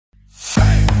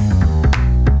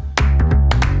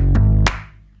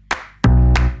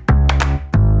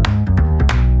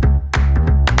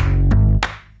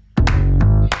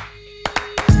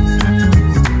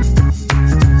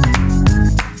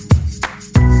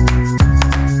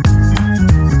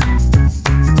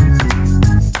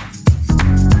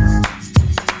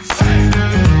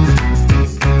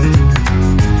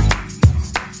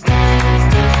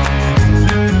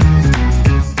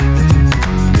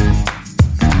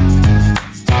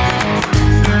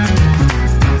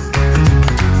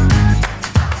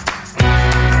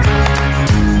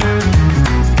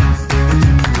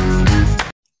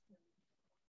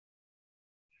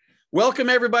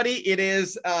Welcome, everybody. It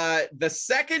is the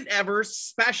second ever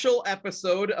special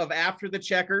episode of After the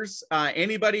Checkers.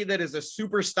 Anybody that is a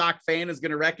super stock fan is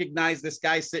going to recognize this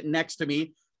guy sitting next to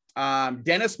me,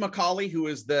 Dennis McCauley, who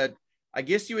is I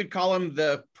guess you would call him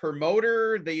the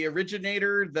promoter, the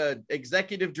originator, the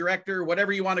executive director,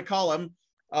 whatever you want to call him,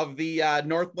 of the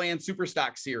Northland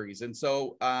Superstock series. And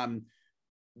so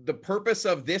the purpose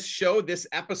of this show, this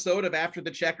episode of After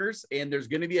the Checkers, and there's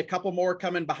going to be a couple more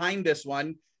coming behind this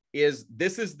one, is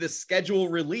the schedule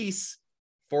release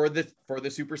for the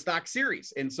Superstock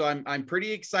series. And so I'm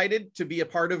pretty excited to be a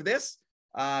part of this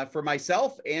for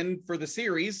myself and for the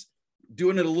series,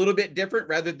 doing it a little bit different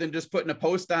rather than just putting a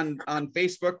post on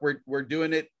Facebook. We're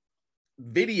doing it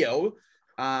video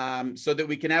so that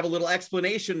we can have a little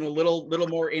explanation, a little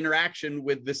more interaction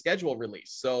with the schedule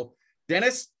release. So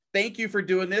Dennis, thank you for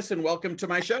doing this and welcome to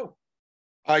my show.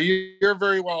 You're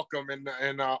very welcome,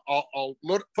 and I'll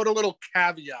put a little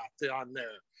caveat on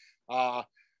there.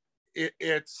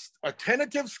 It's a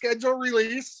tentative schedule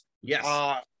release. Yes.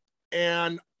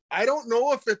 And I don't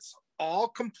know if it's all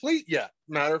complete yet.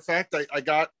 Matter of fact, I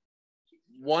got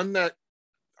one that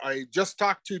I just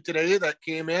talked to today that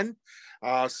came in.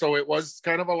 So it was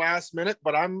kind of a last minute,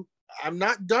 but I'm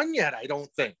not done yet, I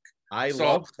don't think. I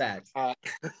love that.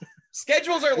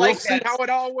 Schedules are like see how it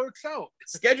all works out.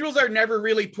 Schedules are never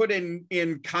really put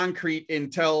in concrete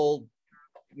until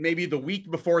maybe the week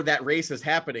before that race is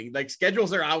happening. Like,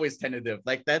 schedules are always tentative.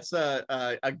 Like, that's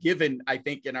a given, I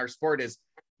think, in our sport. Is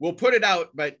we'll put it out,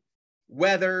 but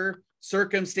weather,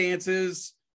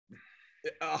 circumstances,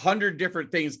 100 different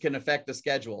things can affect the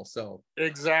schedule. So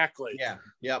exactly. Yeah.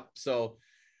 Yep. So,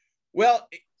 well,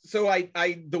 so I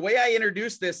the way I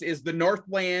introduce this is the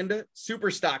Northland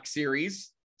Superstock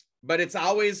series. But it's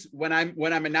always, when I'm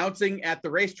announcing at the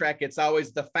racetrack, it's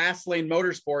always the Fastlane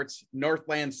Motorsports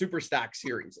Northland Superstock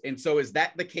series. And so is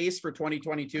that the case for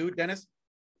 2022, Dennis?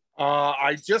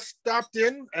 I just stopped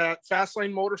in at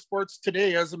Fastlane Motorsports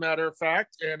today, as a matter of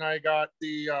fact, and I got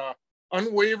the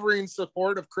unwavering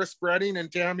support of Chris Bredding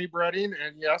and Tammy Bredding.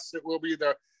 And yes, it will be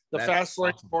the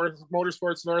Fastlane awesome.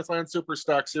 Motorsports Northland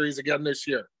Superstock series again this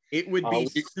year. It would be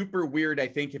super weird, I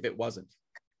think, if it wasn't.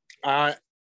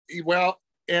 Well,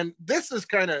 and this is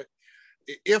kind of,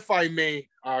 if I may,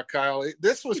 Kyle,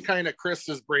 this was kind of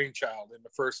Chris's brainchild in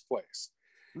the first place.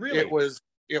 Really?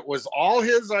 It was all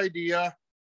his idea.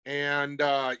 And,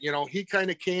 he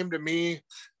kind of came to me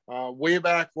way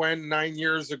back when, 9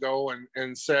 years ago,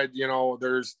 and said,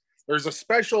 there's a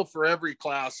special for every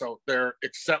class out there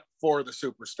except for the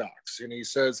Superstocks. And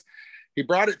he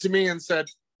brought it to me and said,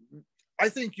 I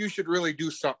think you should really do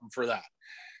something for that.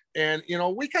 And,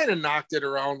 we kind of knocked it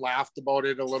around, laughed about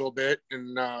it a little bit.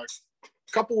 And a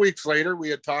couple weeks later, we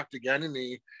had talked again, and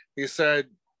he said,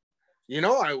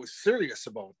 I was serious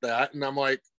about that. And I'm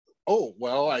like, oh,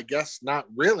 well, I guess not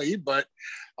really. But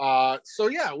so,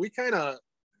 yeah, we kind of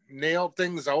nailed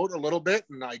things out a little bit,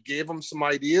 and I gave him some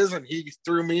ideas, and he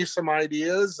threw me some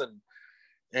ideas,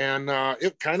 and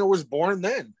it kind of was born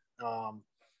then.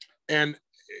 And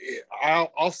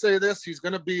I'll say this, he's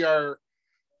going to be our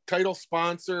title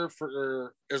sponsor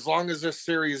for as long as this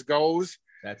series goes.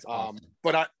 That's awesome.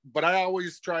 But I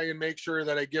always try and make sure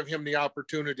that I give him the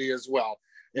opportunity as well,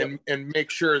 and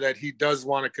make sure that he does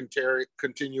want to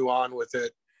continue on with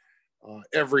it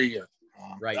every year.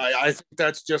 Right. I think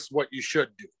that's just what you should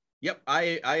do. Yep.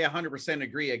 I 100%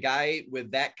 agree. A guy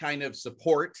with that kind of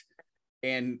support,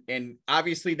 and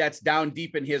obviously that's down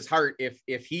deep in his heart. If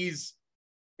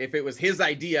it was his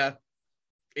idea,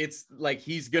 it's like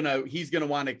he's gonna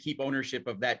want to keep ownership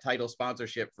of that title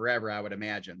sponsorship forever, I would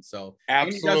imagine. So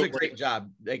absolutely, and he does a great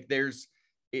job. Like,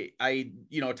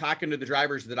 talking to the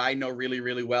drivers that I know really,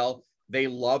 really well, they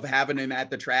love having him at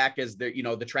the track as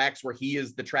the tracks where he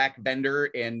is the track vendor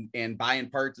and buying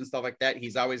parts and stuff like that.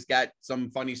 He's always got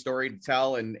some funny story to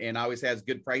tell and always has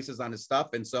good prices on his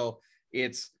stuff. And so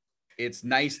it's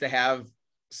nice to have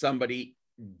somebody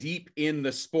deep in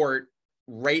the sport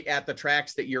right at the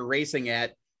tracks that you're racing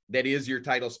at that is your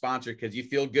title sponsor, because you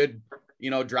feel good,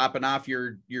 dropping off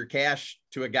your cash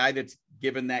to a guy that's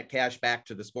given that cash back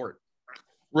to the sport.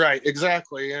 Right,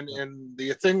 exactly. And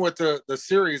the thing with the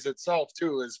series itself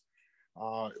too is,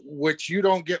 which you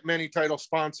don't get many title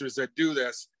sponsors that do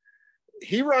this.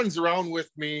 He runs around with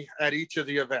me at each of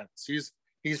the events.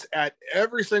 He's at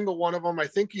every single one of them. I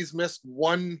think he's missed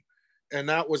one, and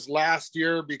that was last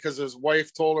year because his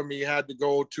wife told him he had to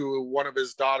go to one of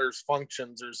his daughter's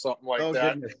functions or something like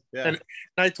that. Yeah. And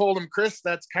I told him, Chris,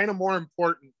 that's kind of more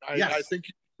important. I think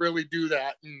you really do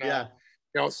that.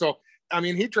 And, so, I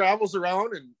mean, he travels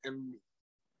around and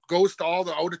goes to all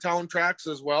the out of town tracks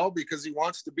as well, because he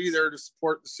wants to be there to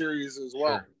support the series as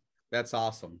well. Sure. That's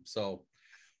awesome. So,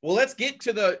 well, let's get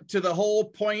to the whole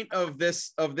point of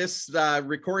this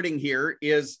recording here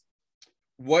is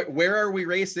where are we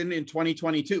racing in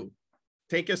 2022?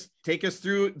 Take us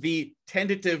through the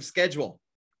tentative schedule.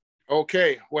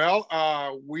 Okay. Well,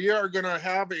 we are going to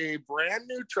have a brand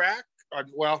new track.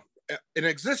 An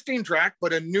existing track,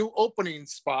 but a new opening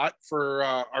spot for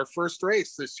our first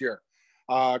race this year.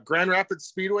 Grand Rapids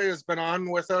Speedway has been on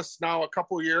with us now a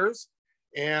couple years,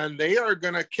 and they are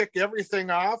going to kick everything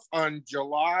off on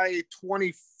July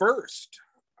 21st.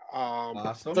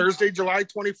 Awesome. Thursday, July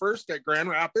 21st at Grand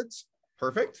Rapids.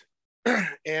 Perfect.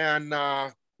 And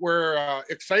we're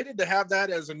excited to have that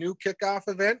as a new kickoff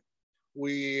event.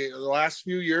 The last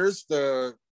few years,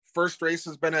 the first race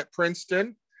has been at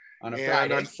Princeton. On a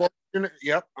Friday.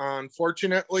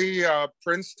 Unfortunately,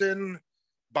 Princeton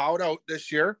bowed out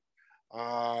this year.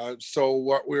 So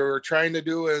what we were trying to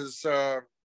do is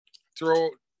throw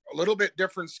a little bit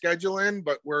different schedule in,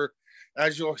 but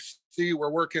as you'll see, we're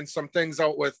working some things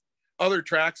out with other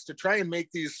tracks to try and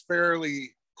make these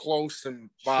fairly close and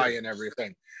by and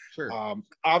everything. Sure.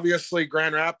 Obviously,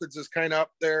 Grand Rapids is kind of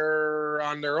up there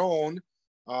on their own.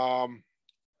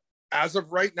 As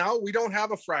of right now, we don't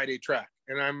have a Friday track,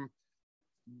 and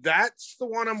that's the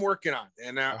one I'm working on.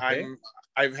 And okay.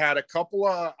 I've had a couple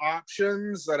of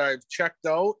options that I've checked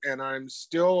out, and I'm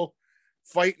still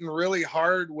fighting really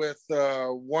hard with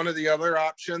one of the other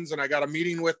options. And I got a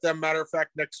meeting with them, matter of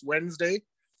fact, next Wednesday.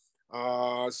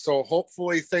 So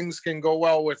hopefully things can go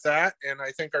well with that. And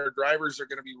I think our drivers are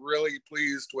going to be really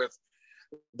pleased with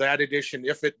that addition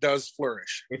if it does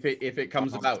flourish. If it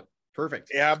comes about.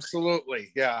 Perfect.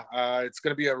 Absolutely. Yeah. It's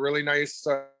going to be a really nice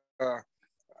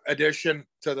addition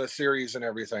to the series and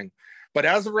everything. But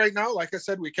as of right now, like I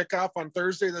said, we kick off on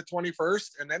Thursday the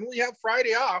 21st, and then we have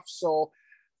Friday off. So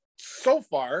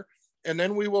far, and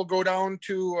then we will go down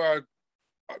to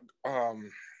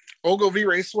Ogilvie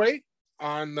Raceway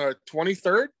on the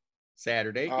 23rd.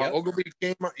 Saturday. Yep. Ogilvie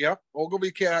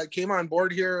came on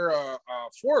board here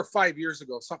 4 or 5 years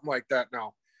ago, something like that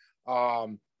now.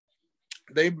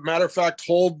 They, matter of fact,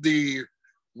 hold the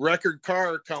record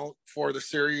car count for the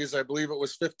series. I believe it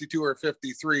was 52 or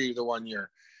 53 the one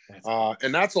year.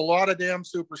 And that's a lot of damn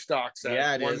super stocks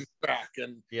at one track.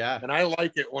 And I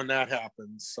like it when that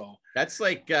happens. So that's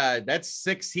like that's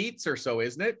 6 heats or so,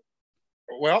 isn't it?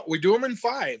 Well, we do them in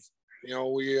 5. You know,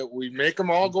 we make them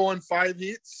all go in 5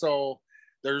 heats. So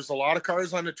there's a lot of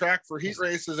cars on the track for heat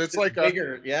races. It's like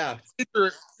bigger,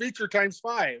 feature times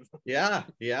 5. Yeah.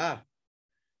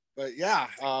 But yeah,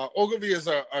 Ogilvie is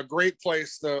a great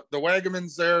place. The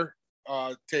Wagamans there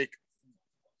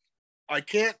I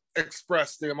can't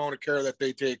express the amount of care that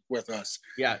they take with us.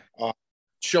 Yeah.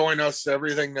 Showing us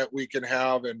everything that we can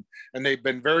have. And they've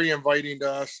been very inviting to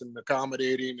us and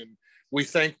accommodating. And we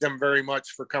thank them very much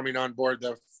for coming on board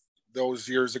those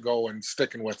years ago and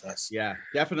sticking with us. Yeah,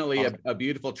 definitely a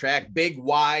beautiful track. Big,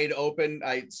 wide open.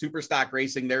 Super stock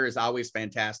racing there is always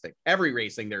fantastic. Every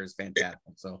racing there is fantastic.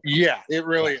 So yeah, it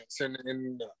really is.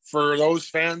 And for those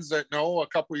fans that know, a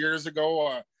couple years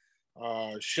ago,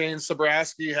 Shane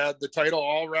Sabraski had the title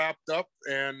all wrapped up,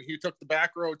 and he took the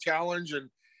back row challenge. And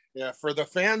yeah, for the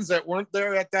fans that weren't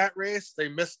there at that race, they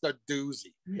missed a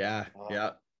doozy. Yeah.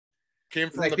 Came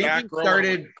from the back row.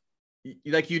 Started,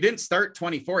 like, you didn't start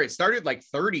 24. It started like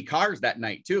 30 cars that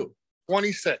night too.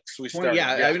 26 we started.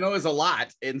 Yeah, I know it was a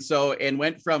lot. And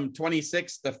went from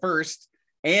 26 to first,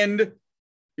 and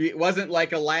it wasn't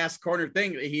like a last corner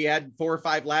thing. He had 4 or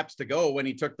 5 laps to go when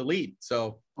he took the lead.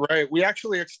 So right, we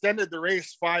actually extended the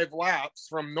race 5 laps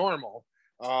from normal.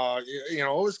 It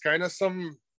was kind of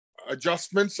some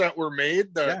adjustments that were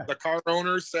made. The car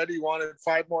owner said he wanted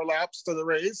 5 more laps to the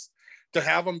race to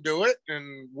have them do it,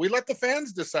 and we let the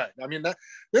fans decide. I mean,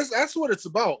 that's what it's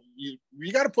about.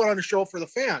 You got to put on a show for the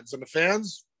fans, and the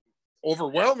fans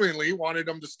overwhelmingly wanted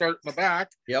them to start in the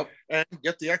back and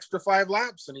get the extra 5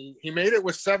 laps, and he made it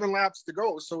with 7 laps to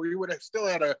go, so he would have still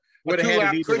had a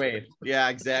 2-lap either way. Yeah,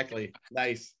 exactly.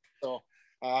 Nice. So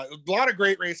a lot of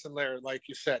great racing there, like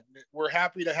you said. We're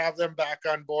happy to have them back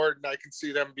on board, and I can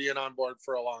see them being on board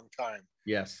for a long time.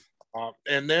 Yes.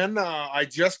 And then I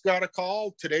just got a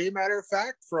call today, matter of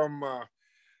fact, from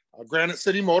Granite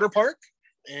City Motor Park.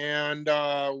 And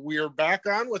we are back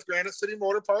on with Granite City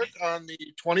Motor Park on the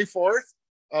 24th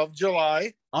of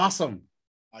July. Awesome.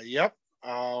 Yep.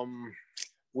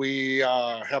 We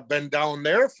have been down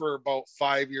there for about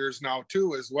 5 years now,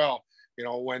 too, as well. You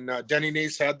know, when Denny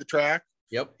Neese had the track,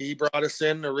 he brought us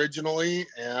in originally,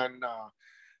 and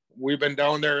we've been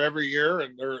down there every year,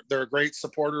 and they're a great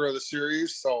supporter of the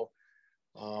series. So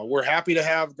we're happy to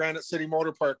have Granite City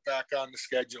Motor Park back on the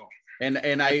schedule.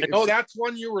 And I know that's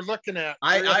one you were looking at.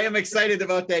 I am excited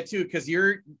about that too, because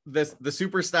you're the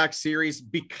Super Stock Series,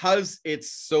 because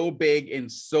it's so big and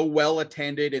so well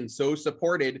attended and so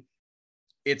supported.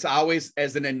 It's always,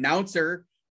 as an announcer,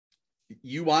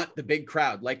 you want the big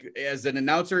crowd. Like as an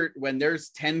announcer, when there's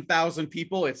 10,000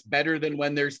 people, it's better than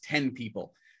when there's 10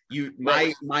 people.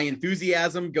 My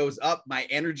enthusiasm goes up, my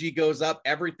energy goes up.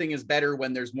 Everything is better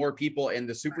when there's more people, and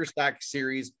the Super Stock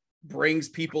Series brings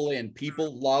people in.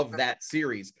 People love that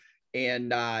series.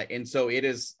 And so it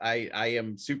is, I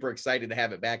am super excited to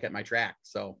have it back at my track.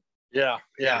 So yeah.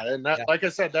 And that, like I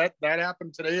said, that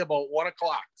happened today about 1:00.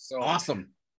 So awesome.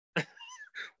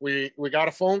 we got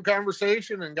a phone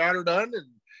conversation and got her done.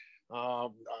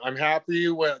 And I'm happy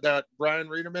with that. Brian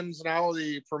Riedemann's now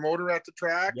the promoter at the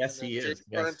track. Yes, he is.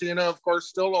 Valentina, of course,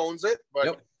 still owns it,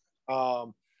 but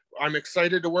I'm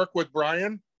excited to work with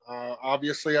Brian.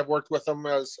 Obviously, I've worked with him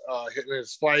as in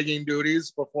his flagging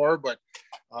duties before, but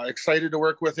excited to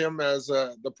work with him as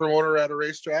the promoter at a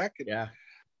racetrack. And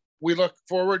we look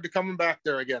forward to coming back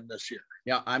there again this year.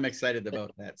 Yeah, I'm excited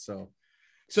about that. So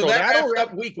that wraps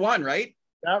up week one, right?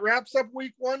 That wraps up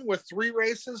week one with 3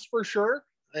 races for sure.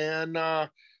 And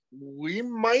we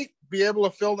might be able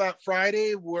to fill that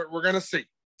Friday. We're going to see.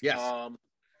 Yes.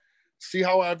 See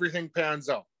how everything pans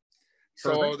out.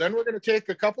 So then we're going to take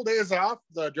a couple days off.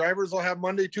 The drivers will have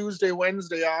Monday, Tuesday,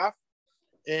 Wednesday off.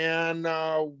 And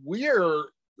we are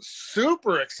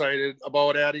super excited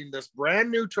about adding this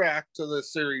brand new track to the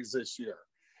series this year.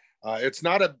 It's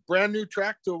not a brand new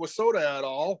track to Wissota at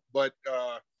all, but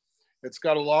it's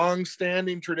got a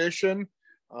long-standing tradition.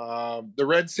 The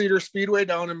Red Cedar Speedway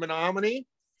down in Menominee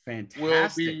will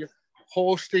be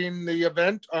hosting the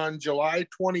event on July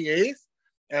 28th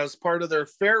as part of their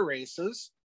fair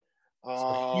races.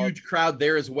 A huge crowd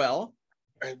there as well.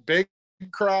 A big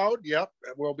crowd. Yep.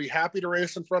 We'll be happy to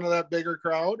race in front of that bigger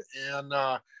crowd. And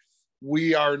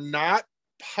we are not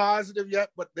positive yet,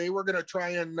 but they were going to try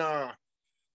and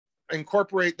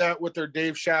incorporate that with their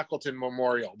Dave Shackleton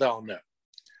Memorial down there,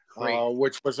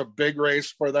 which was a big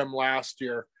race for them last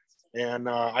year. And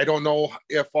I don't know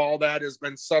if all that has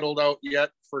been settled out yet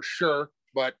for sure,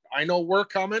 but I know we're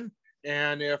coming.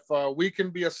 And if we can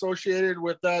be associated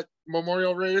with that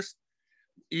memorial race,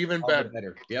 even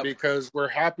better. Yep. Because we're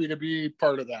happy to be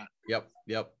part of that.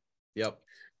 Yep.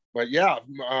 But yeah,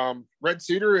 Red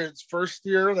Cedar is first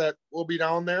year that we'll be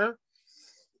down there.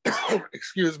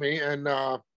 Excuse me. And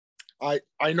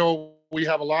I know we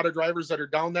have a lot of drivers that are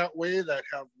down that way that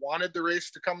have wanted the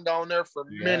race to come down there for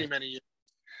many years.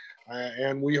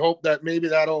 And we hope that maybe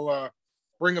that'll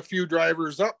bring a few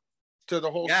drivers up to the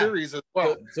whole series as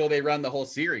well. So they run the whole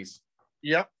series.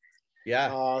 Yep.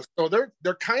 Yeah. So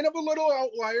they're kind of a little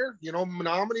outlier. You know,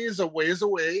 Menominee is a ways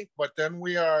away, but then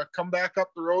we come back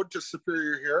up the road to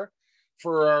Superior here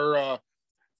for our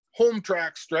home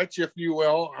track stretch, if you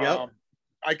will. Yep.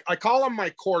 I call them my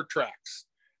core tracks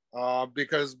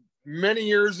because many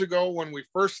years ago when we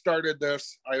first started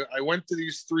this, I went to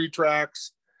these 3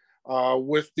 tracks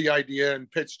with the idea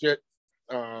and pitched it,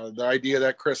 the idea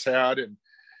that Chris had, and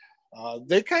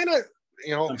they kind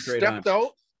of, stepped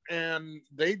out and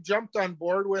they jumped on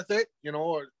board with it. You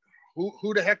know,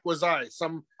 who the heck was I?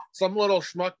 Some little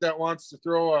schmuck that wants to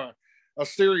throw a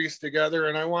series together,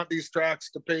 and I want these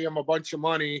tracks to pay him a bunch of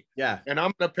money. Yeah. And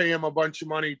I'm going to pay him a bunch of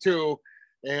money too.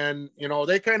 And,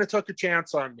 they kind of took a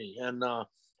chance on me. And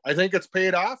I think it's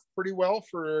paid off pretty well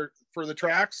for the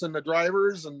tracks and the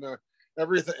drivers and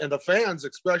everything, and the fans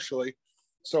especially.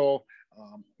 So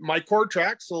my core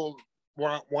tracks will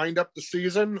wind up the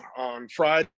season on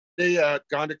Friday at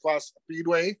Gondik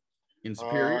Speedway in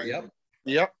Superior.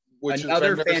 Yep. Which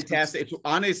another fantastic. It's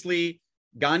honestly,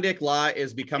 Gondik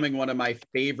is becoming one of my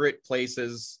favorite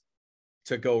places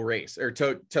to go race or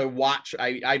to watch.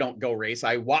 I don't go race.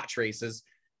 I watch races.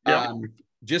 Yep.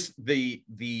 Just the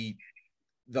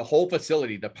whole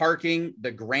facility, the parking,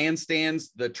 the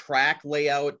grandstands, the track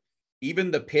layout, even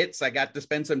the pits. I got to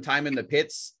spend some time in the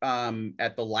pits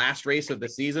at the last race of the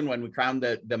season when we crowned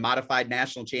the modified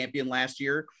national champion last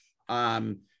year.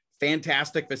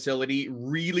 Fantastic facility,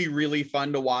 really, really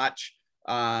fun to watch.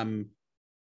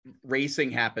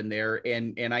 Racing happen there.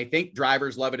 And I think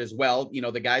drivers love it as well.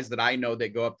 The guys that I know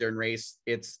that go up there and race,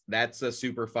 that's a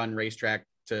super fun racetrack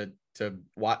to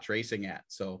watch racing at.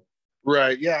 So.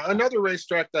 Right. Yeah. Another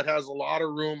racetrack that has a lot of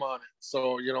room on it.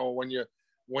 So,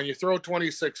 when you throw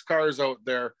 26 cars out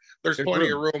there, there's plenty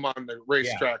of room on the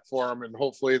racetrack for them. And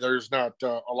hopefully there's not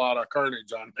a lot of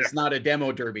carnage on there. It's not a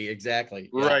demo derby. Exactly.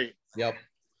 Right. Yep.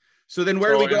 So then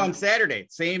where do we go on Saturday?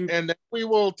 Same. And then we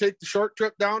will take the short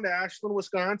trip down to Ashland,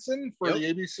 Wisconsin for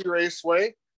the ABC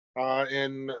Raceway.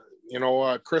 And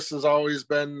Chris has always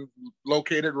been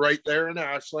located right there in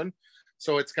Ashland,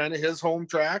 so it's kind of his home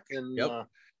track. And Yep.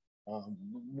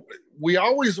 We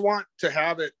always want to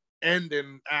have it end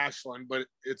in Ashland, but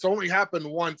it's only happened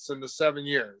once in the 7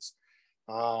 years.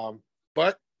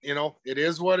 But it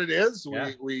is what it is.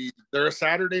 Yeah. They're a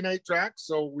Saturday night track,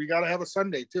 so we got to have a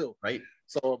Sunday too. Right.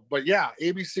 So, but yeah,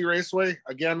 ABC Raceway,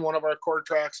 again, one of our core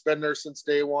tracks, been there since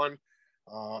day one.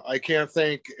 I can't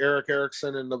thank Eric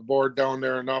Erickson and the board down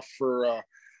there enough for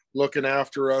looking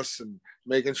after us and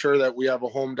making sure that we have a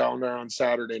home down there on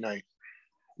Saturday night.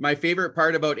 My favorite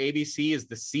part about ABC is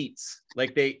the seats.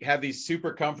 Like, they have these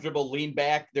super comfortable lean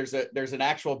back. There's an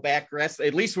actual backrest,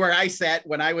 at least where I sat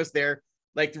when I was there.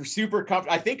 Like, they're super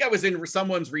comfortable. I think I was in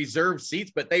someone's reserved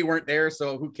seats, but they weren't there,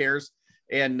 so who cares?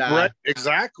 And right,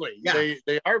 exactly. Yeah.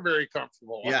 They are very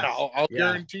comfortable. Yeah. I'll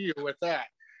guarantee you with that.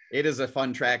 It is a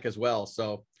fun track as well.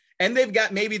 So, and they've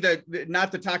got maybe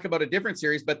not to talk about a different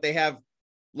series, but they have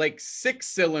like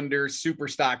 6-cylinder super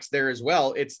stocks there as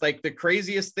well. It's like the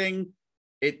craziest thing.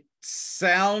 It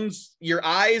sounds, your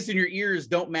eyes and your ears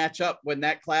don't match up when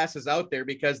that class is out there,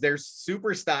 because they're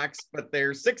super stocks, but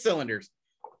they're 6 cylinders.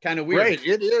 Kind of weird. Right.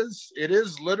 It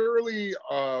is literally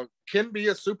can be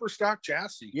a super stock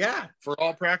chassis. Yeah. For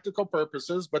all practical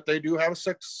purposes, but they do have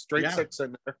 6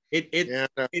 in there.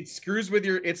 It screws with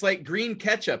your, it's like green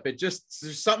ketchup. There's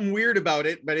something weird about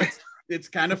it, but it's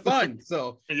kind of fun.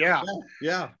 So yeah.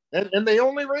 And they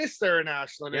only race there in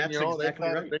Ashland. Yeah, and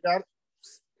exactly they got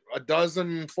a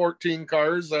dozen 14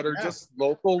 cars that are just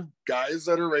local guys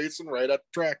that are racing right at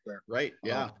the track there. Right.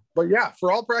 Yeah. But yeah,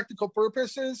 for all practical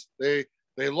purposes, they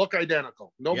look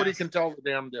identical. Nobody can tell the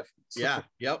damn difference. Yeah.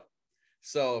 Yep.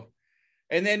 So,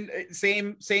 and then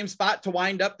same spot to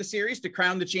wind up the series, to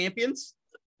crown the champions.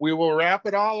 We will wrap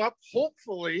it all up,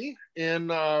 hopefully, in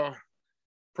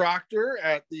Proctor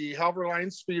at the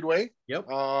Halverline Speedway. Yep.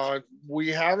 We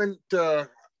haven't, the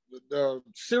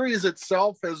series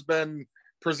itself has been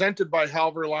presented by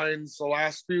Halverlines the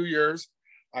last few years.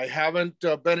 I haven't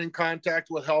been in contact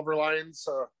with Halverlines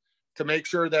to make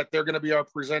sure that they're going to be our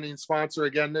presenting sponsor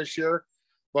again this year.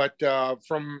 But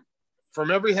from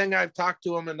everything I've talked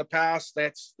to them in the past,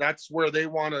 that's where they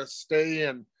want to stay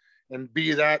and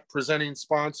be that presenting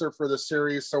sponsor for the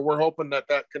series. So we're hoping that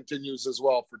continues as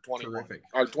well for 21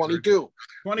 or 22.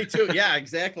 22. Yeah,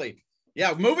 exactly.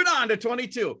 Yeah. Moving on to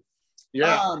 22.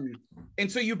 Yeah.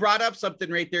 And so you brought up something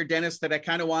right there, Dennis, that I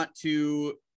kind of want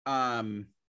to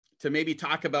maybe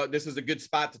talk about. This is a good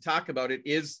spot to talk about it,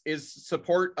 is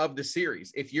support of the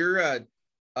series. If you're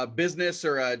a business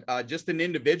or just an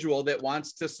individual that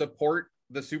wants to support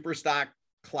the super stock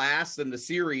class and the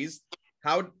series,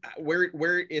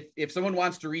 if someone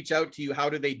wants to reach out to you, how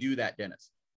do they do that,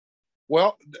 Dennis?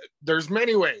 Well, there's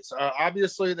many ways.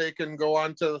 Obviously they can go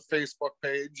onto the Facebook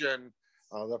page and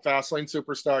the Fastlane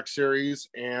Superstock series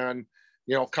and,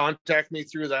 contact me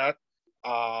through that.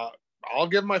 I'll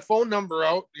give my phone number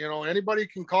out. Anybody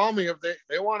can call me if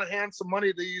they want to hand some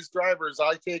money to these drivers.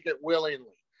 I take it willingly.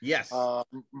 Yes.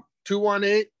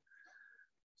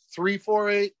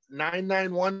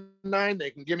 218-348-9919.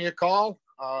 They can give me a call.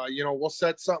 We'll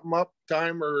set something up,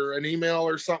 time or an email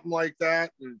or something like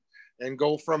that, and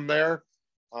go from there.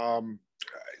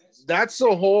 That's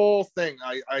the whole thing.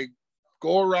 I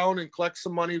go around and collect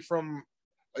some money from,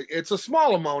 it's a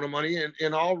small amount of money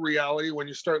in all reality when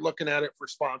you start looking at it for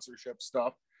sponsorship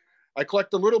stuff. I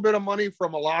collect a little bit of money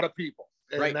from a lot of people,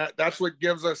 and right. That's what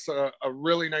gives us a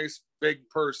really nice big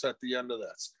purse at the end of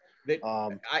this.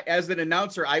 As an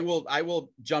announcer, I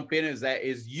will jump in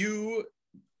is you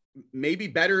maybe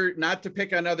better, not to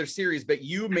pick on other series, but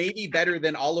you may be better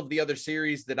than all of the other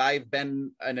series that I've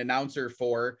been an announcer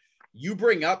for. You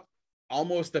bring up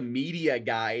almost a media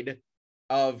guide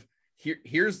of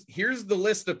here's the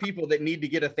list of people that need to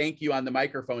get a thank you on the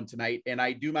microphone tonight. And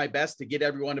I do my best to get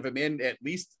every one of them in at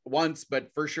least once, but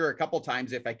for sure a couple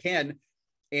times if I can.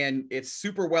 And it's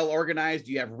super well organized.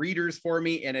 You have readers for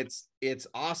me, and it's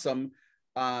awesome.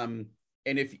 And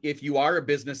if you are a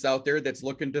business out there that's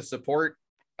looking to support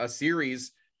a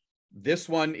series, this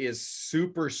one is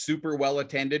super, super well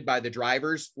attended by the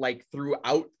drivers, like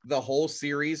throughout the whole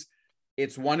series.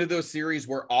 It's one of those series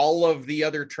where all of the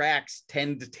other tracks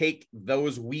tend to take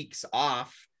those weeks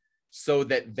off so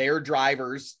that their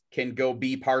drivers can go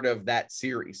be part of that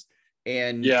series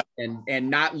and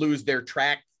not lose their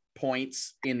track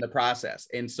points in the process.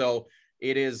 And so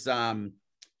it is a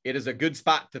good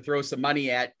spot to throw some money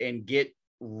at and get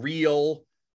real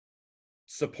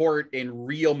support and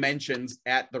real mentions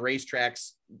at the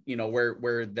racetracks,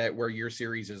 where your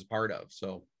series is part of.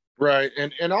 So right.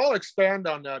 And I'll expand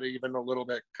on that even a little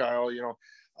bit, Kyle.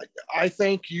 I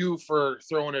thank you for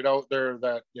throwing it out there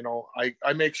that, you know,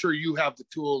 I make sure you have the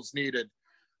tools needed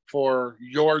for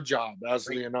your job as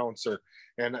the announcer.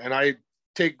 And I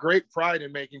take great pride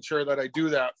in making sure that I do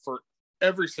that for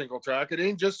every single track. It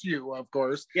ain't just you, of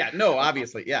course. Yeah, no,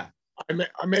 obviously. Yeah.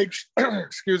 I make,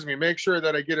 excuse me, make sure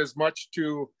that I get as much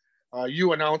to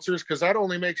you announcers, because that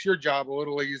only makes your job a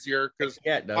little easier, because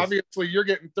obviously you're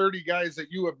getting 30 guys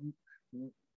that you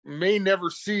may never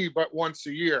see but once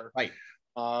a year, right?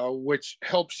 Which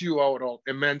helps you out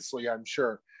immensely, I'm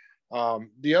sure.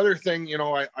 The other thing, you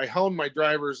know, I hound my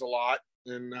drivers a lot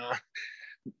and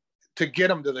to get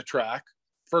them to the track,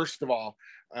 first of all.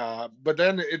 But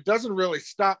then it doesn't really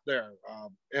stop there.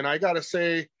 And I got to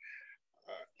say,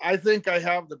 I think I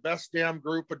have the best damn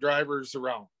group of drivers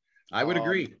around. I would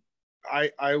agree.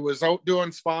 I was out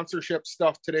doing sponsorship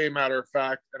stuff today, matter of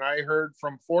fact, and I heard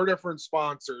from 4 different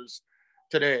sponsors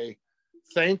today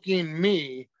thanking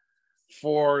me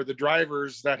for the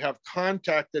drivers that have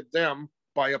contacted them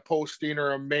by a posting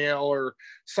or a mail or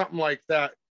something like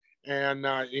that. And,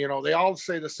 you know, they all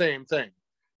say the same thing.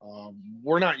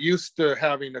 We're not used to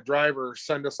having a driver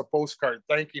send us a postcard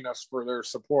thanking us for their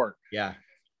support. Yeah.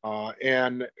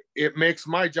 And it makes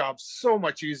my job so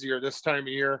much easier this time of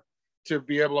year to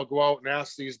be able to go out and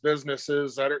ask these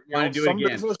businesses that are, you know, some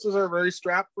businesses are very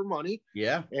strapped for money.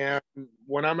 Yeah. And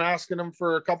when I'm asking them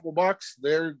for a couple bucks,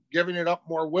 they're giving it up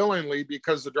more willingly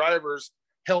because the drivers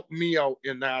help me out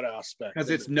in that aspect. Because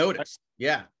it's noticed.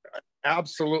 Yeah.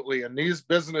 Absolutely. And these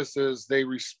businesses, they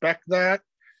respect that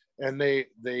and they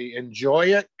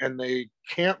enjoy it, and they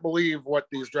can't believe what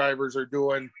these drivers are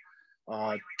doing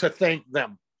to thank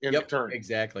them in return.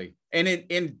 Exactly.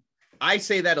 And I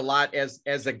say that a lot as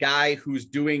a guy who's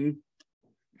doing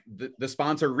the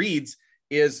sponsor reads,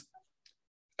 is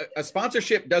a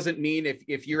sponsorship doesn't mean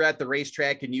if you're at the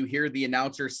racetrack and you hear the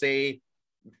announcer say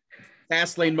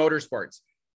Fastlane Motorsports,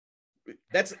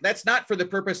 that's not for the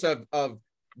purpose of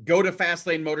go to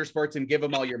Fastlane Motorsports and give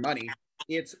them all your money.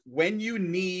 It's when you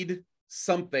need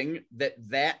something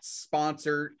that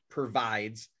sponsor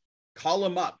provides, call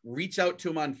them up, reach out to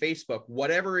them on Facebook,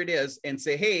 whatever it is, and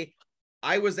say, hey,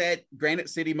 I was at Granite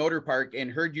City Motor Park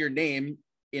and heard your name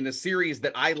in a series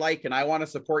that I like, and I want to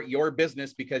support your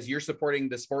business because you're supporting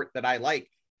the sport that I like.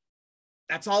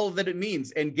 That's all that it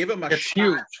means. And give them a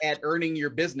shot at earning your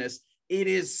business. It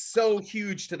is so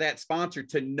huge to that sponsor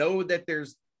to know that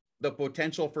there's the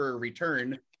potential for a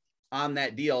return on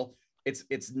that deal.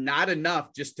 It's not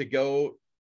enough just to go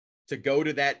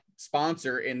to that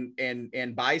sponsor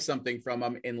and buy something from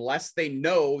them unless they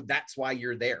know that's why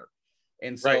you're there.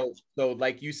 And so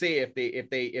like you say,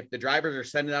 if the drivers are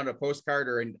sending out a postcard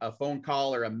or a phone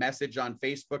call or a message on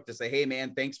Facebook to say, hey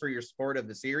man, thanks for your support of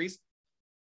the series,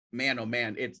 man, oh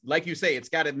man, it's like you say, it's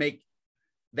got to make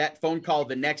that phone call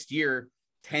the next year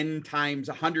 10 times,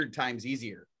 100 times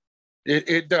easier.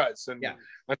 It does. And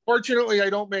unfortunately,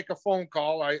 I don't make a phone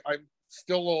call. I'm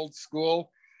still old school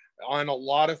on a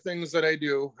lot of things that I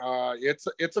do.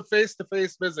 It's a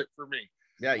face-to-face visit for me.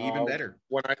 Yeah, even better.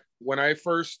 When I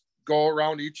first go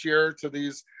around each year to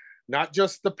these, not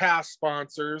just the past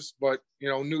sponsors, but you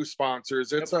know, new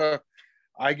sponsors,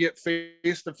 I get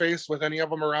face-to-face with any of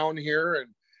them around here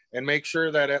and make sure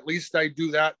that at least I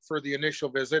do that for the initial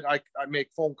visit. I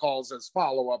make phone calls as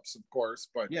follow-ups, of course,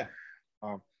 but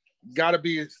got to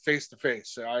be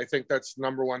face-to-face. I think that's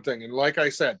number one thing. And like I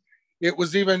said, it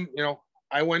was even, you know,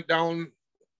 I went down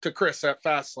to Chris at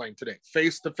Fastlane today,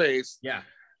 face-to-face,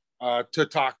 to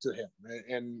talk to him.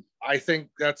 And I think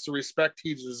that's the respect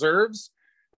he deserves,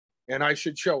 and I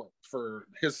should show it for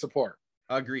his support.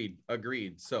 Agreed.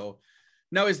 So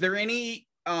now, is there any,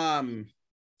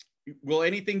 will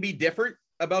anything be different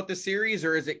about the series,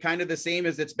 or is it kind of the same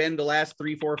as it's been the last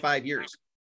 3, 4, 5 years?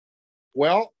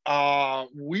 Well,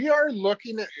 we are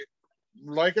looking at,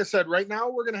 like I said, right now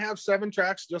we're going to have 7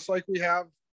 tracks just like we have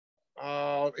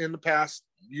in the past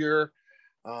year.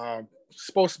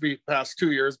 Supposed to be past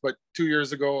 2 years, but 2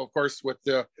 years ago, of course, with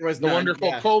the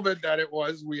wonderful COVID that it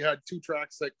was, we had 2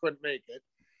 tracks that couldn't make it.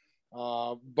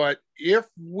 But if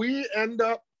we end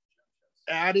up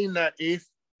adding that 8th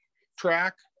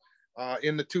track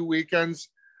in the 2 weekends,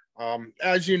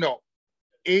 as you know,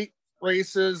 8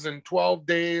 races in 12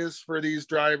 days for these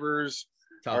drivers,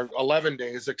 or 11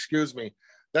 days, excuse me.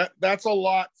 That's a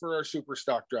lot for our super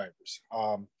stock drivers.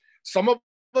 Some of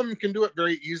them can do it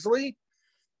very easily.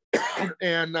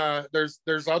 And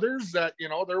there's others that, you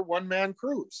know, they're one-man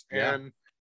crews, and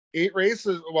 8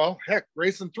 races, well, heck,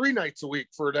 racing 3 nights a week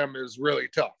for them is really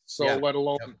tough. So let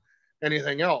alone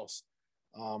anything else.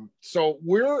 So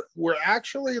we're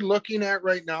actually looking at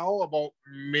right now about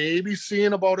maybe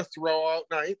seeing about a throwout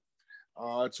night.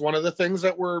 It's one of the things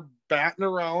that we're batting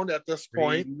around at this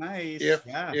point. Nice.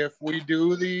 If we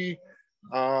do the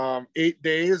 8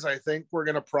 days, I think we're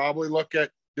going to probably look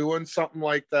at doing something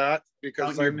like that,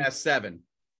 because your best 7.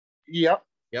 Yep.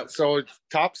 Yep. So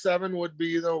top 7 would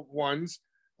be the ones.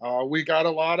 We got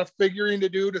a lot of figuring to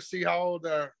do to see how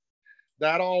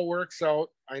that all works out.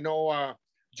 I know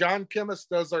John Kimmis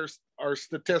does our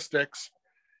statistics,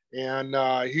 and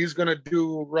he's going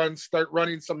to start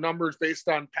running some numbers based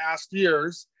on past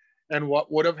years and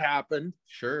what would have happened.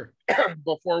 Sure.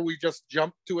 Before we just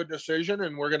jump to a decision.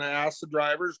 And we're going to ask the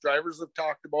drivers. Drivers have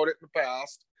talked about it in the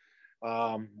past,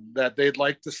 that they'd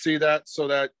like to see that, so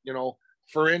that,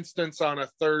 for instance, on a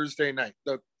Thursday night,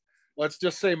 let's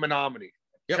just say Menominee,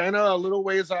 kind of a little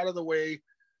ways out of the way.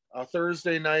 A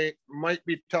Thursday night might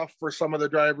be tough for some of the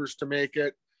drivers to make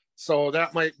it. So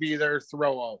that might be their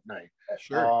throwout night.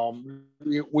 Sure.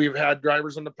 We've had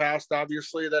drivers in the past,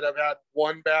 obviously, that have had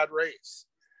one bad race,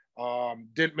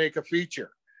 didn't make a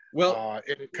feature. Well,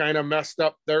 it kind of messed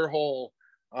up their whole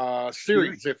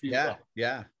series, if you will.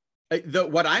 Yeah.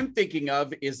 What I'm thinking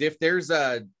of is if there's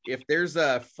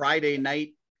a Friday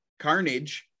night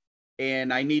carnage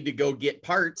and I need to go get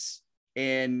parts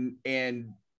and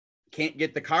can't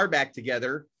get the car back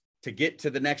together to get to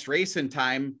the next race in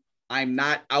time, I'm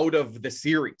not out of the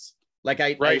series. Like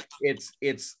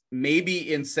it's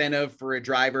maybe incentive for a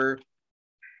driver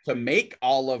to make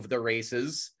all of the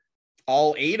races,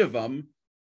 all 8 of them,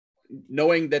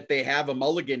 knowing that they have a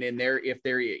mulligan in there. If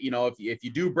they're, if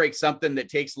you do break something that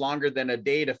takes longer than a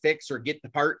day to fix or get the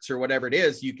parts or whatever it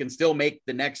is, you can still make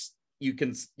the next, you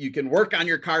can work on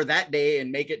your car that day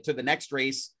and make it to the next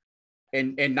race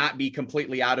and not be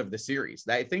completely out of the series.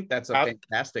 I think that's a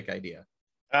fantastic idea.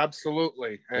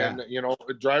 Absolutely. And,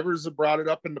 drivers have brought it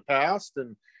up in the past,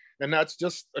 and that's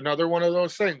just another one of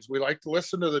those things. We like to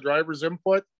listen to the drivers'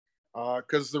 input,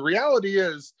 because the reality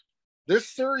is this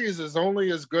series is only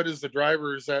as good as the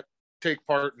drivers that take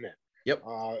part in it. Yep.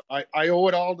 I owe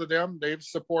it all to them. They've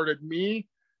supported me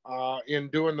in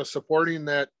doing the supporting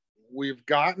that we've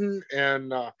gotten.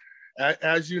 And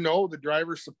as you know, the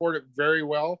drivers support it very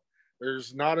well.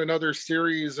 There's not another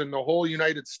series in the whole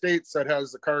United States that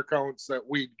has the car counts that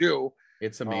we do.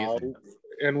 It's amazing.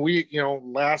 And we,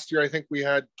 last year, I think we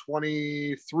had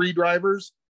 23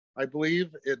 drivers, I believe,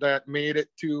 that made it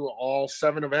to all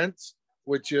 7 events,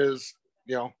 which is,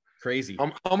 crazy.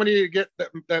 How many you get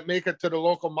that make it to the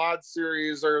local mod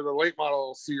series or the late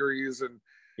model series and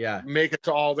make it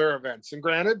to all their events? And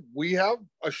granted, we have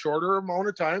a shorter amount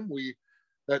of time.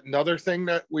 That another thing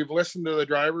that we've listened to the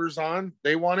drivers on,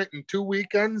 they want it in 2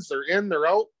 weekends. They're in, they're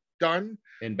out, done.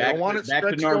 And they don't want it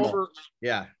stretched over.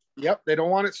 Yeah. Yep. They don't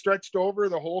want it stretched over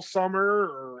the whole summer,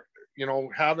 or,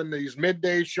 having these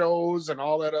midday shows and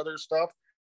all that other stuff.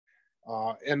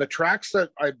 And the tracks that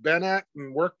I've been at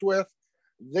and worked with,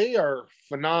 they are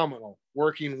phenomenal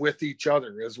working with each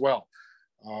other as well.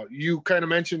 You kind of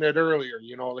mentioned it earlier,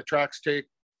 the tracks take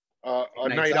a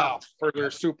night off for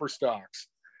their super stocks.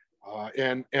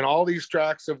 And all these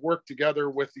tracks have worked together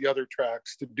with the other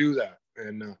tracks to do that.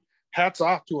 And hats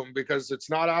off to them, because it's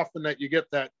not often that you get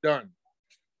that done.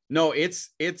 No,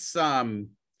 it's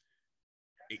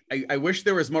I wish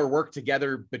there was more work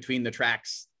together between the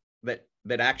tracks that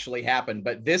actually happened.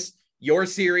 But your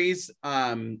series,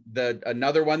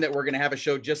 another one that we're going to have a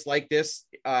show just like this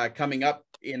coming up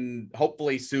in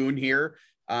hopefully soon here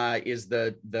is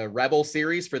the Rebel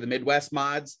series for the Midwest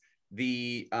mods.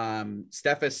 The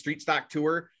Steffes Street Stock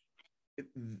Tour.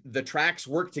 The tracks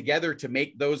work together to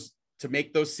make those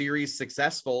series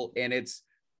successful, and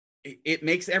it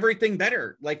makes everything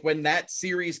better. Like when that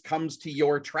series comes to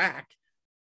your track,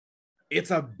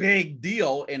 it's a big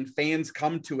deal, and fans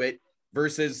come to it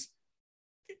versus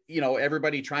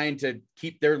everybody trying to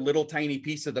keep their little tiny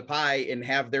piece of the pie and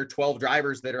have their 12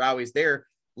 drivers that are always there.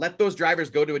 Let those drivers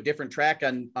go to a different track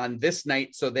on this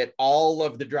night so that all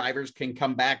of the drivers can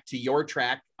come back to your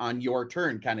track on your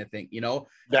turn, kind of thing,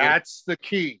 That's the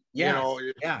key. Yeah.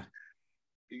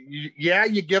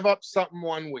 You give up something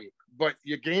 1 week, but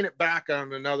you gain it back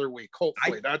on another week.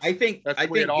 Hopefully I think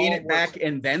gain it back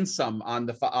and then some on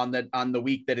the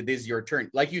week that it is your turn.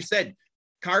 Like you said,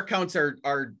 car counts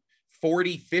are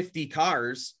 40, 50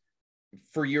 cars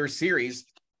for your series.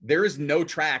 There is no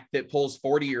track that pulls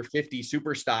 40 or 50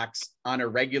 super stocks on a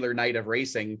regular night of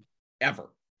racing ever.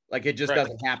 Like it just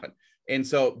doesn't happen. And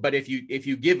so, but if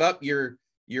you give up your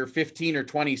 15 or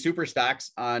 20 super stocks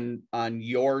on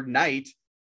your night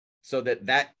so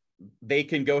that they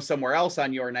can go somewhere else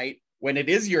on your night, when it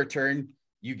is your turn,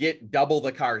 you get double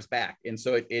the cars back. And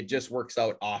so it just works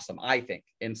out awesome, I think.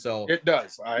 And so it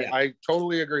does. I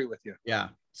totally agree with you. Yeah.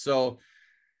 So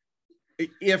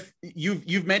if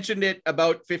you've mentioned it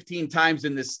about 15 times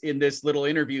in this little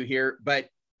interview here, but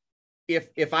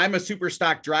if I'm a super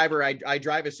stock driver, I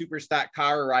drive a super stock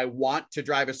car, or I want to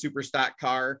drive a super stock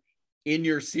car in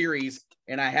your series,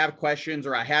 and I have questions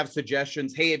or I have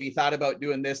suggestions. Hey, have you thought about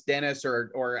doing this, Dennis?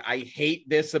 Or I hate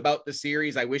this about the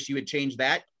series, I wish you would change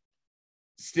that.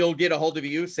 Still get a hold of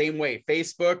you same way,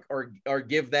 Facebook, or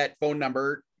give that phone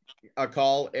number a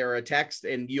call or a text,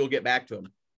 and you'll get back to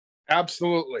them.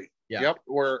 Absolutely. Yeah. Yep.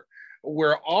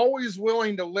 We're always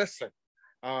willing to listen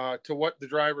to what the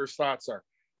driver's thoughts are.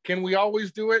 Can we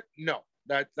always do it? No,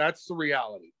 that's the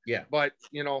reality. Yeah. But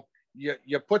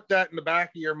you put that in the back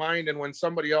of your mind, and when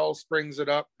somebody else brings it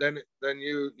up, then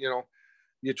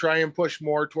you try and push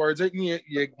more towards it, and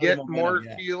you get more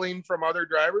feeling from other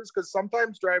drivers, because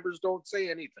sometimes drivers don't say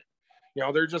anything.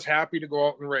 They're just happy to go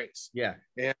out and race. Yeah.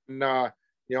 And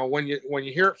when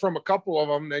you hear it from a couple of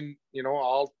them, then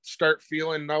I'll start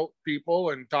feeling out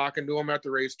people and talking to them at the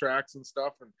racetracks and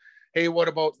stuff, and hey, what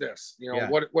about this?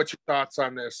 What's your thoughts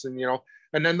on this? And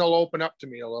and then they'll open up to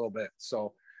me a little bit.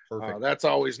 So that's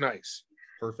always nice.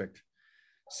 Perfect.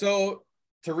 So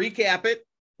to recap it,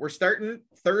 we're starting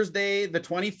Thursday, the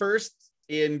 21st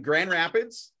in Grand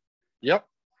Rapids. Yep.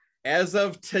 As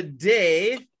of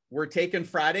today, we're taking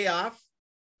Friday off.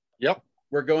 Yep.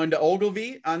 We're going to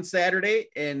Ogilvie on Saturday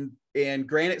and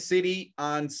Granite City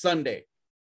on Sunday.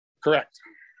 Correct.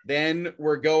 Then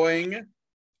we're going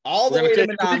all the way to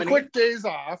Menominee. 3 quick days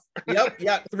off. Yep.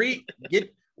 Yeah.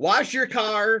 Wash your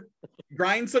car,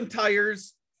 grind some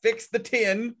tires, fix the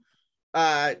tin,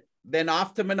 then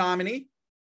off to Menominee.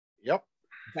 Yep.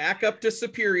 Back up to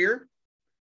Superior,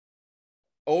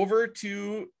 over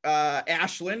to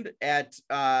Ashland at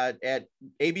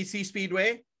ABC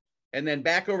Speedway, and then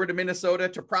back over to Minnesota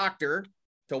to Proctor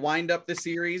to wind up the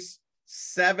series.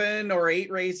 7 or 8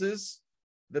 races,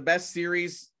 the best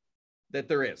series that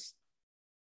there is.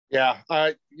 Yeah.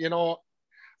 I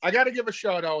got to give a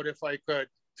shout out, if I could,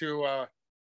 to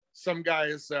some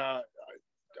guys.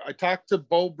 I talked to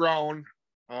Bo Brown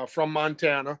from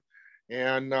Montana,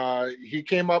 and he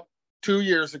came up 2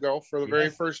 years ago for the very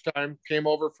first time, came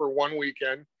over for one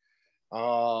weekend.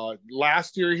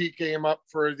 Last year he came up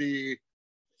for the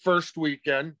first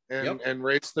weekend and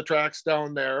raced the tracks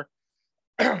down there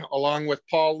along with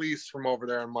Paul Lease from over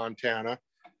there in Montana.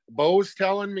 Bo's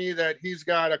telling me that he's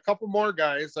got a couple more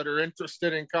guys that are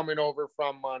interested in coming over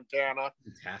from Montana.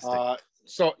 Fantastic.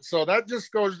 So that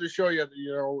just goes to show you,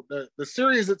 the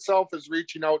series itself is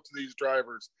reaching out to these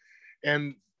drivers.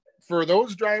 And for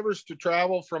those drivers to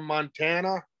travel from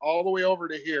Montana all the way over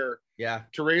to here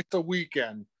to race a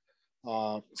weekend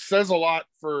says a lot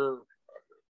for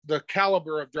the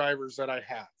caliber of drivers that I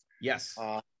have. Yes.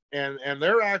 And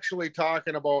they're actually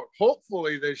talking about,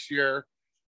 hopefully this year,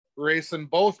 racing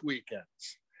both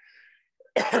weekends.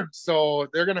 So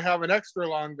they're going to have an extra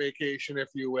long vacation, if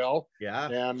you will. Yeah.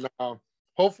 And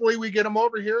hopefully we get them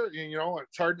over here.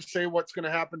 It's hard to say what's going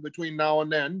to happen between now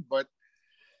and then, but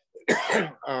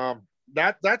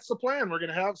that's the plan. We're going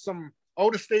to have some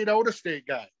out of state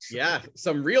guys. Yeah.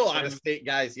 Some real out of state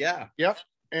guys. Yeah. Yep.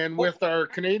 And with our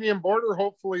Canadian border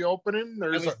hopefully opening,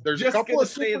 there's a couple of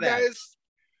super guys.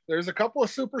 There's a couple of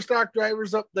super stock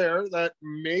drivers up there that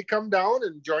may come down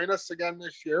and join us again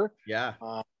this year. Yeah.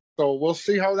 So we'll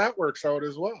see how that works out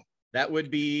as well. That would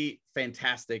be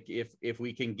fantastic if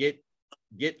we can get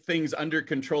things under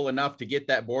control enough to get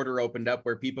that border opened up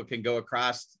where people can go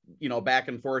across, back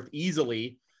and forth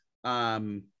easily,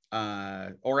 or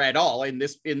at all. In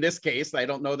this case, I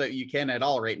don't know that you can at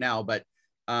all right now, but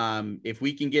if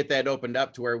we can get that opened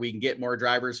up to where we can get more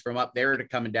drivers from up there to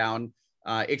coming down,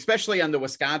 especially on the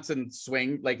Wisconsin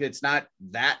swing, like it's not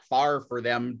that far for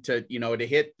them to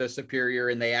hit the Superior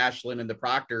and the Ashland and the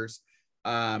Proctors.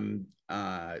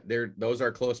 Those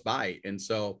are close by. And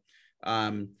so,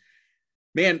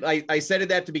 man, I said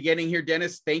it at the beginning here,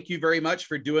 Dennis, thank you very much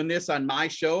for doing this on my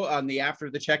show, on the After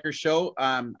the Checkers show.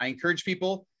 I encourage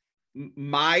people,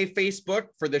 my Facebook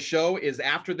for the show is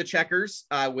After the Checkers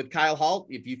with Kyle Hall.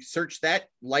 If you search that,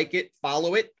 like it,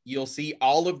 follow it, you'll see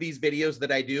all of these videos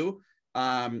that I do.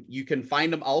 You can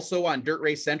find them also on Dirt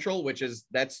Race Central,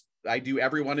 I do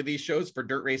every one of these shows for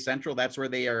Dirt Race Central. That's where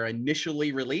they are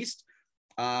initially released.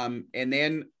 And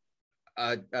then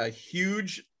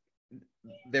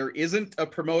there isn't a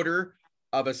promoter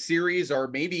of a series or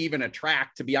maybe even a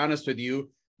track, to be honest with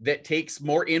you, that takes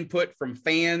more input from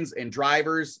fans and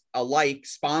drivers alike,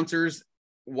 sponsors,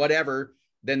 whatever,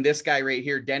 than this guy right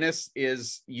here. Dennis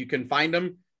you can find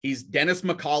him. He's Dennis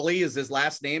McCauley is his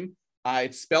last name.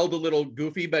 It's spelled a little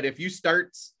goofy, but if you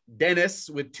start Dennis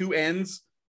with 2 N's,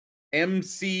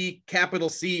 MC capital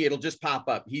C. It'll just pop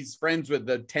up. He's friends with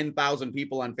the 10,000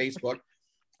 people on Facebook.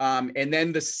 And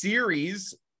then the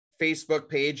series Facebook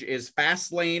page is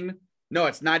Fastlane. No,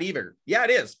 it's not either. Yeah, it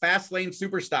is. Fastlane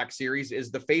Superstock Series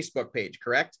is the Facebook page,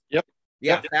 correct? Yep.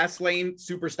 Yeah, Fastlane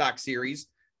Superstock Series.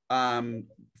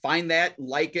 Find that,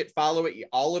 like it, follow it.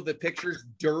 All of the pictures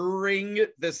during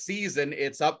the season,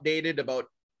 it's updated about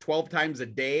 12 times a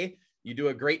day. You do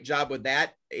a great job with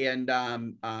that. And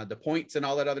the points and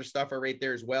all that other stuff are right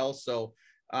there as well. So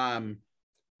I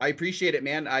appreciate it,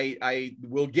 man. I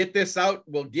will get this out.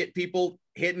 We'll get people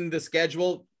hitting the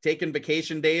schedule, taking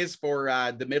vacation days for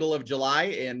the middle of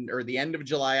July or the end of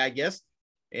July, I guess.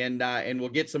 And we'll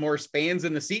get some more fans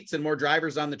in the seats and more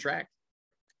drivers on the track.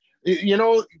 You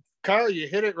know, Kyle, you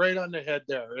hit it right on the head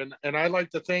there. And I'd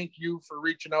like to thank you for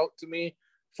reaching out to me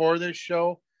for this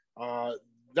show.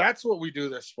 That's what we do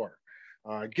this for.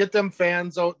 Get them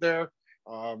fans out there.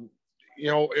 You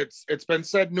know, it's been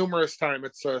said numerous times.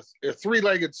 It's a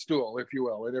three-legged stool, if you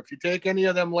will. And if you take any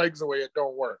of them legs away, it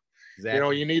don't work. Exactly. You know,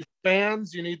 you need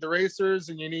fans, you need the racers,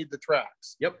 and you need the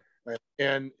tracks. Yep.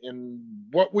 And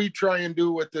what we try and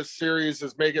do with this series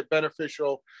is make it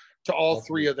beneficial to all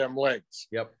three of them legs.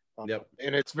 Yep. Yep.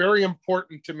 And it's very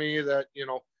important to me that, you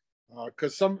know,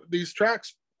 because some of these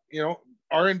tracks, you know,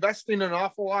 are investing an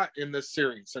awful lot in this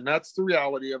series. And that's the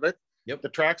reality of it. Yep. The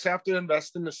tracks have to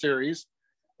invest in the series.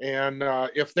 And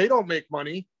if they don't make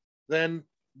money, then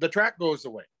the track goes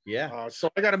away. Yeah. So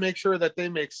I got to make sure that they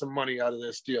make some money out of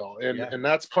this deal. And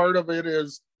that's part of it,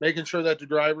 is making sure that the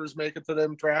drivers make it to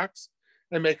them tracks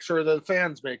and make sure that the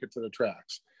fans make it to the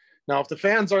tracks. Now, if the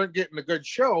fans aren't getting a good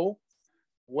show,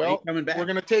 well, we're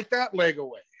going to take that leg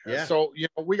away. Yeah. So, you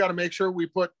know, we got to make sure we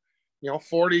put, you know,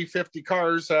 40, 50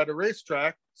 cars at a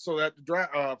racetrack so that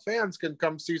the fans can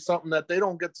come see something that they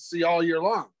don't get to see all year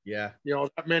long. Yeah. You know,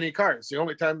 that many cars. The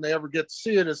only time they ever get to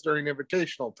see it is during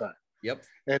invitational time. Yep.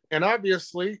 And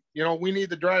obviously, you know, we need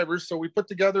the drivers. So we put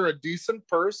together a decent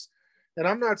purse. And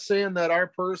I'm not saying that our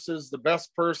purse is the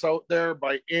best purse out there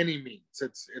by any means.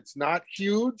 It's not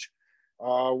huge.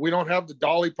 We don't have the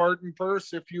Dolly Parton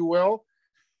purse, if you will.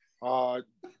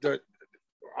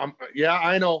 Yeah,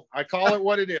 I know. I call it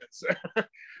what it is.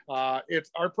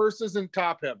 It's our purse isn't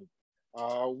top heavy.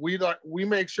 We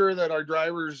make sure that our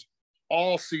drivers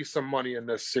all see some money in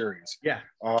this series. Yeah.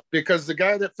 Because the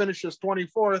guy that finishes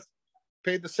 24th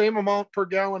paid the same amount per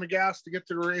gallon of gas to get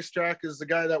to the racetrack as the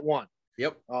guy that won.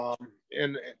 Yep.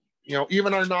 And you know,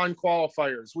 even our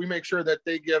non-qualifiers, we make sure that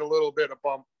they get a little bit of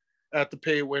bump at the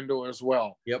pay window as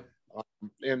well. Yep.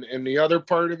 And the other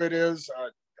part of it is,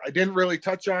 I didn't really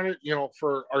touch on it, you know,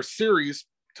 for our series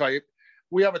type,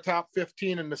 we have a top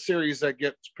 15 in the series that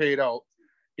gets paid out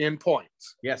in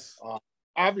points. Yes.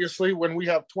 Obviously, when we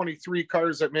have 23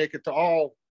 cars that make it to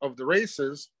all of the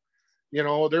races, you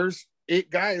know, there's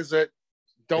 8 guys that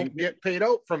don't get paid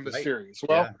out from the series.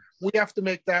 Well, we have to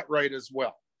make that right as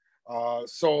well.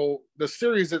 So the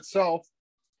series itself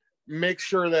makes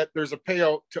sure that there's a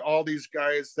payout to all these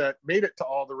guys that made it to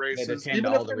all the races,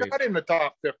 even if they're not in the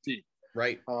top 15.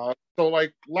 Right. So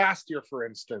like last year, for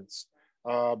instance,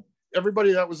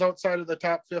 everybody that was outside of the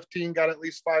top 15 got at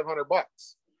least $500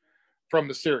 from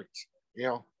the series. You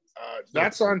know,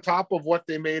 that's on top of what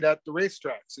they made at the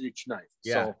racetracks each night.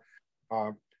 Yeah.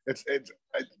 So it's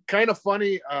kind of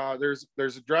funny. There's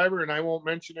a driver, and I won't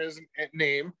mention his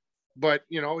name, but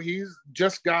you know, he's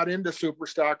just got into super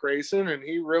stock racing, and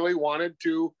he really wanted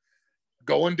to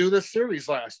go and do this series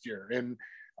last year. And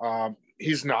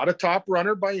he's not a top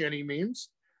runner by any means.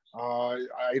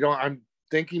 I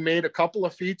think he made a couple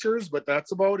of features, but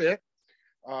that's about it.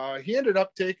 He ended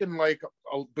up taking like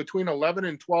between $1,100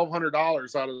 and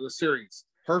 $1,200 out of the series.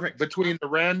 Perfect. Between the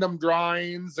random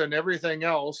drawings and everything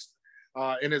else,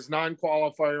 in his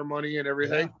non-qualifier money and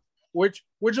everything, which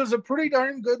is a pretty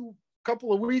darn good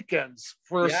couple of weekends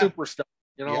for a superstar.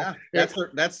 You know,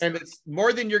 that's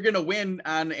more than you're going to win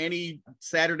on any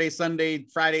Saturday, Sunday,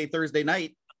 Friday, Thursday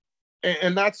night.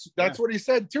 And that's what he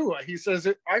said too. He says,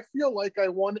 I feel like I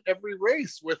won every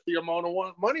race with the amount of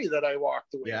money that I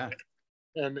walked away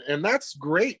with. And that's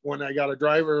great when I got a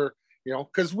driver, you know,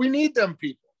 because we need them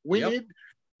people. We need,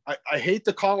 I hate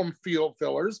to call them field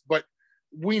fillers, but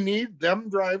we need them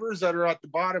drivers that are at the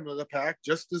bottom of the pack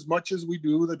just as much as we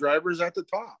do the drivers at the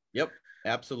top. Yep,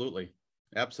 absolutely.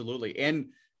 Absolutely. And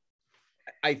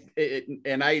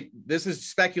this is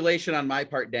speculation on my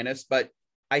part, Dennis, but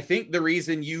I think the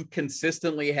reason you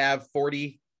consistently have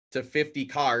 40 to 50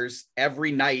 cars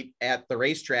every night at the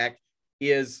racetrack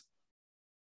is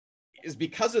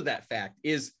because of that fact.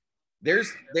 Is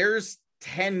there's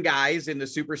 10 guys in the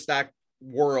super stock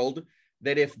world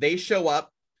that if they show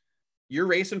up, you're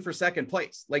racing for second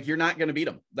place. Like, you're not going to beat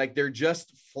them. Like, they're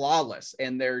just flawless,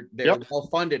 and they're well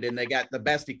funded, and they got the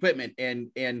best equipment, and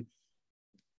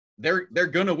they're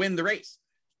going to win the race.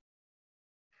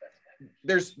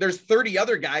 There's 30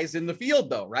 other guys in the field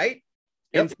though, right?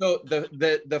 Yep. And so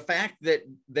the fact that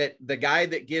the guy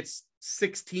that gets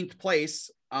 16th place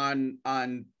on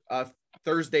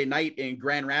Thursday night in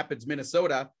Grand Rapids,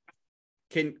 Minnesota,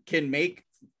 can make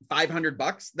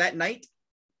 $500 that night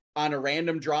on a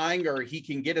random drawing, or he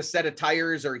can get a set of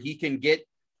tires, or he can get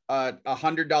a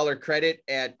 $100 credit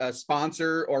at a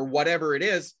sponsor, or whatever it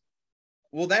is.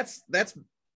 Well, that's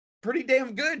pretty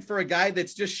damn good for a guy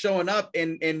that's just showing up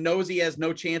and knows he has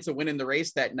no chance of winning the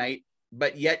race that night,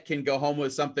 but yet can go home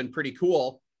with something pretty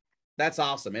cool. That's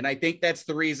awesome. And I think that's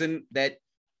the reason that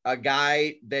a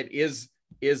guy that is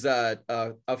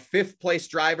a fifth place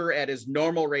driver at his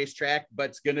normal racetrack, but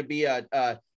it's going to be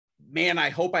man, I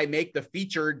hope I make the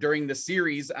feature during the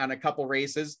series on a couple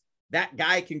races. That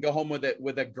guy can go home with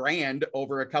a grand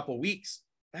over a couple weeks.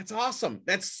 That's awesome.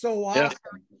 That's so awesome.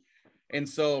 Yeah. And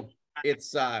so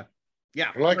it's like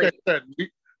great. I said,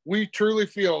 we truly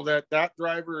feel that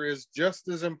driver is just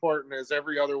as important as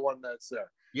every other one that's there.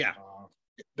 Yeah.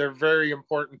 They're very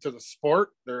important to the sport.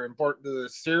 They're important to the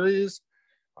series.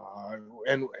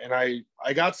 And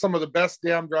I got some of the best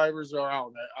damn drivers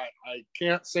around. I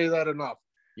can't say that enough.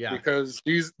 Yeah. Because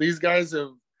these guys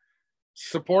have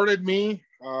supported me.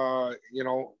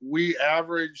 We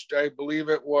averaged, I believe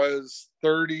it was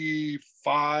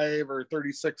 35 or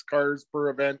 36 cars per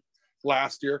event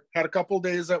last year. Had a couple of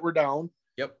days that were down.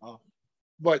 Yep.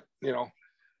 But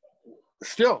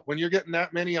still, when you're getting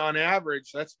that many on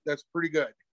average, that's pretty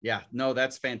good. Yeah, no,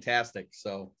 that's fantastic.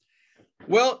 So,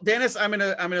 well, Dennis, I'm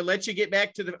gonna let you get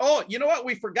back to the. Oh, you know what?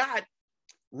 We forgot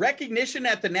recognition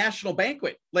at the national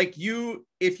banquet. Like,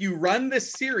 if you run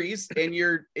this series and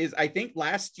I think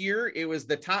last year it was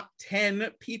the top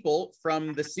 10 people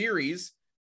from the series,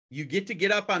 you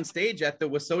get up on stage at the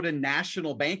WISSOTA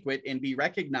national banquet and be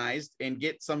recognized and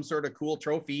get some sort of cool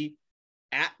trophy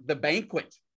at the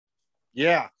banquet.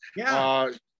 Yeah.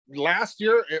 Yeah. Last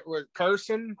year it was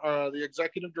Carson, the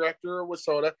executive director of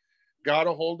WISSOTA, got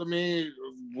a hold of me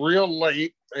real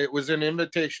late. It was an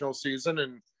invitational season,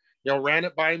 and ran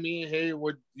it by me. Hey,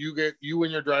 would you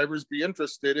and your drivers be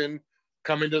interested in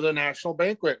coming to the national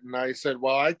banquet? And I said,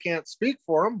 well, I can't speak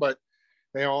for them, but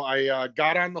I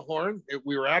got on the horn.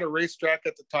 We were at a racetrack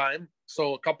at the time,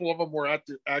 so a couple of them were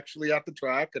actually at the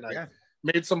track, and I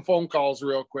made some phone calls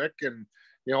real quick, and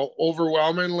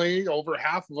overwhelmingly over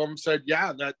half of them said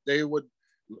that they would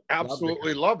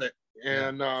absolutely love it.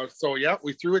 And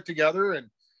we threw it together, and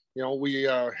we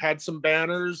had some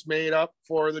banners made up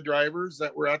for the drivers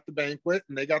that were at the banquet,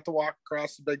 and they got to walk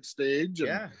across the big stage.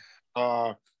 And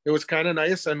it was kind of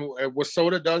nice. And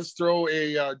WISSOTA does throw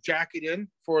a jacket in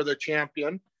for the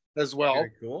champion as well.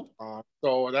 Very cool.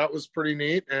 So that was pretty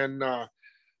neat. And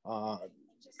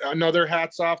another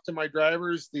hats off to my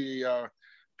drivers. The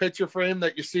picture frame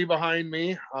that you see behind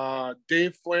me,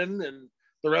 Dave Flynn and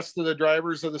the rest of the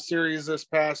drivers of the series this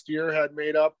past year had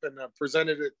made up and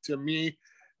presented it to me,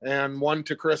 and one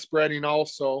to Chris Bredding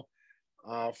also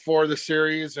for the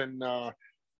series. And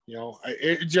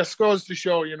it just goes to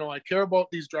show, I care about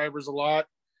these drivers a lot.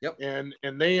 Yep. And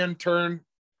they in turn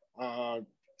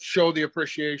show the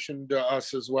appreciation to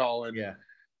us as well. And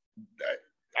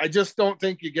I just don't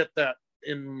think you get that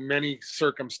in many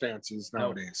circumstances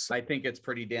nowadays. No, I think it's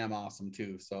pretty damn awesome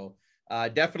too. So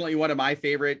definitely one of my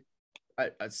favorite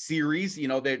series.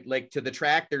 That, like, to the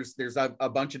track, there's a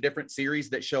bunch of different series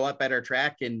that show up at our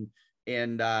track, and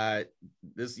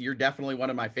you're definitely one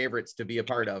of my favorites to be a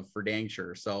part of, for dang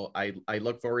sure. So I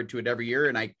look forward to it every year,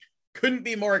 and I couldn't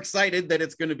be more excited that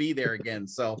it's going to be there again.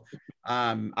 So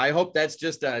I hope that's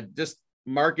just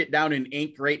mark it down in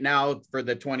ink right now for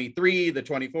the 23, the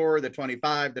 24, the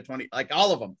 25, the 20, like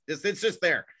all of them. It's just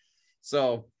there.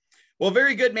 So, well,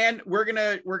 very good, man. We're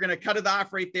gonna cut it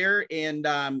off right there, and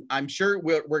I'm sure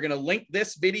we're gonna link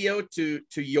this video to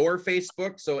your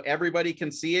Facebook so everybody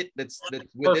can see it. That's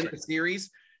within the series,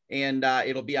 and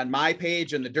it'll be on my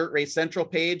page and the Dirt Race Central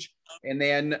page, and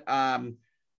then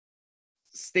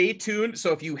stay tuned.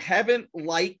 So if you haven't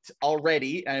liked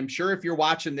already, I'm sure if you're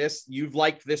watching this, you've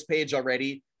liked this page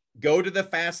already. Go to the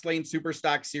Fastlane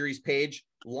Superstock Series page,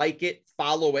 like it,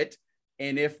 follow it,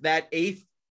 and if that eighth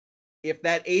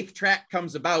track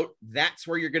comes about, that's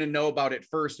where you're going to know about it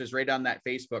first, is right on that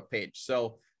Facebook page.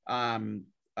 So,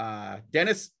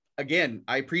 Dennis, again,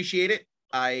 I appreciate it.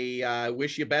 I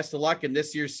wish you best of luck in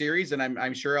this year's series, and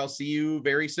I'm sure I'll see you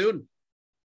very soon.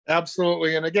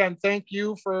 Absolutely. And again, thank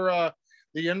you for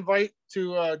the invite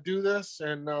to do this.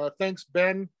 And thanks,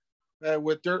 Ben,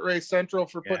 with Dirt Race Central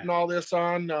for putting all this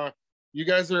on. You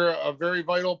guys are a very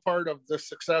vital part of the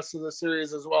success of the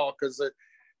series as well, because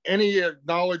any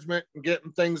acknowledgement and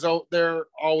getting things out there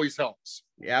always helps.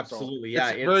 Yeah, absolutely. So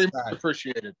it's very much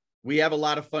appreciated. We have a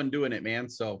lot of fun doing it, man.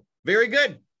 So very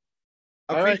good.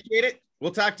 Appreciate it.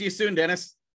 We'll talk to you soon,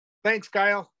 Dennis. Thanks,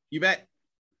 Kyle. You bet.